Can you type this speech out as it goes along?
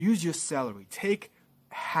Use your salary. Take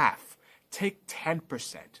half. Take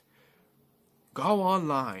 10%. Go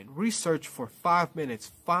online. Research for 5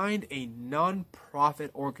 minutes. Find a non-profit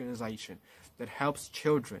organization that helps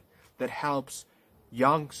children, that helps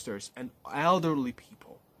youngsters and elderly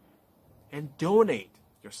people, and donate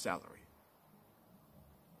your salary.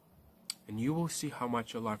 And you will see how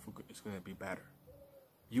much your life is going to be better.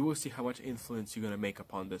 You will see how much influence you're going to make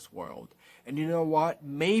upon this world. And you know what?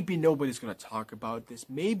 Maybe nobody's going to talk about this.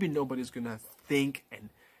 Maybe nobody's going to think and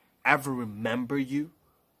ever remember you.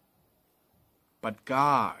 But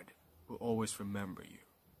God will always remember you.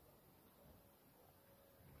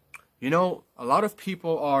 You know, a lot of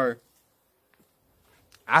people are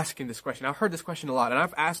asking this question. I've heard this question a lot, and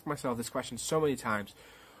I've asked myself this question so many times.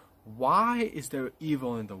 Why is there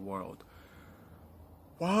evil in the world?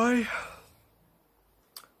 Why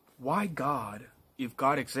God, if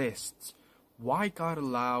God exists, why God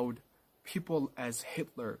allowed people as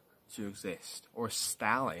Hitler to exist, or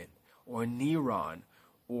Stalin, or Neron,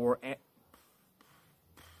 or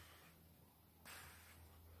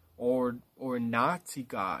Nazi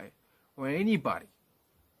guy, or anybody,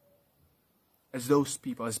 as those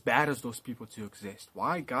people, as bad as those people to exist?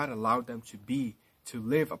 Why God allowed them to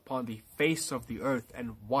live upon the face of the earth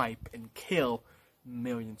and wipe and kill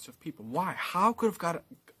millions of people? Why? How could have God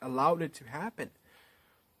allowed it to happen?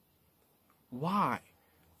 Why?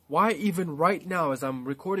 Why even right now, as I'm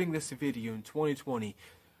recording this video in 2020,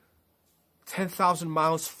 10,000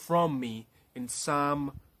 miles from me, in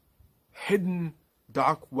some hidden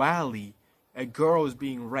dark valley, a girl is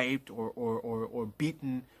being raped or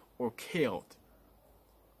beaten or killed?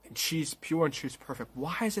 And she's pure and she's perfect.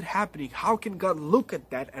 Why is it happening? How can God look at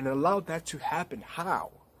that and allow that to happen?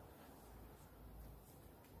 How?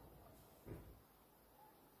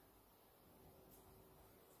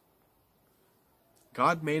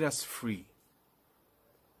 God made us free.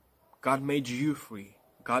 God made you free.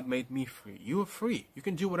 God made me free. You are free. You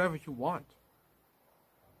can do whatever you want.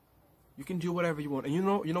 You can do whatever you want. And you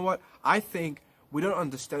know what? I think we don't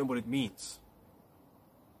understand what it means.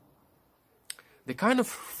 The kind of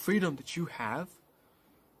freedom that you have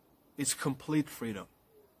is complete freedom.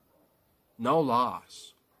 No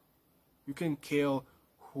laws. You can kill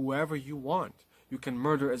whoever you want. You can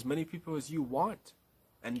murder as many people as you want.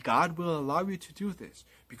 And God will allow you to do this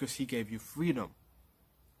because He gave you freedom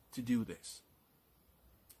to do this.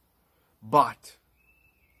 But,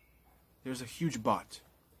 there's a huge but.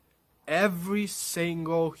 Every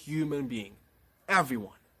single human being,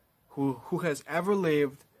 everyone who has ever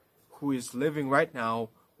lived, who is living right now,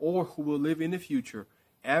 or who will live in the future,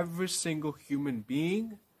 every single human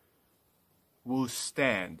being will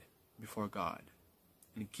stand before God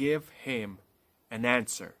and give Him an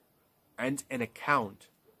answer and an account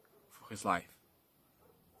for his life.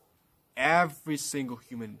 Every single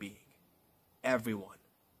human being. Everyone.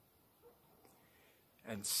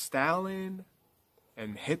 And Stalin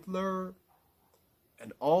and Hitler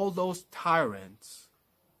and all those tyrants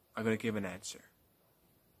are going to give an answer.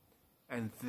 And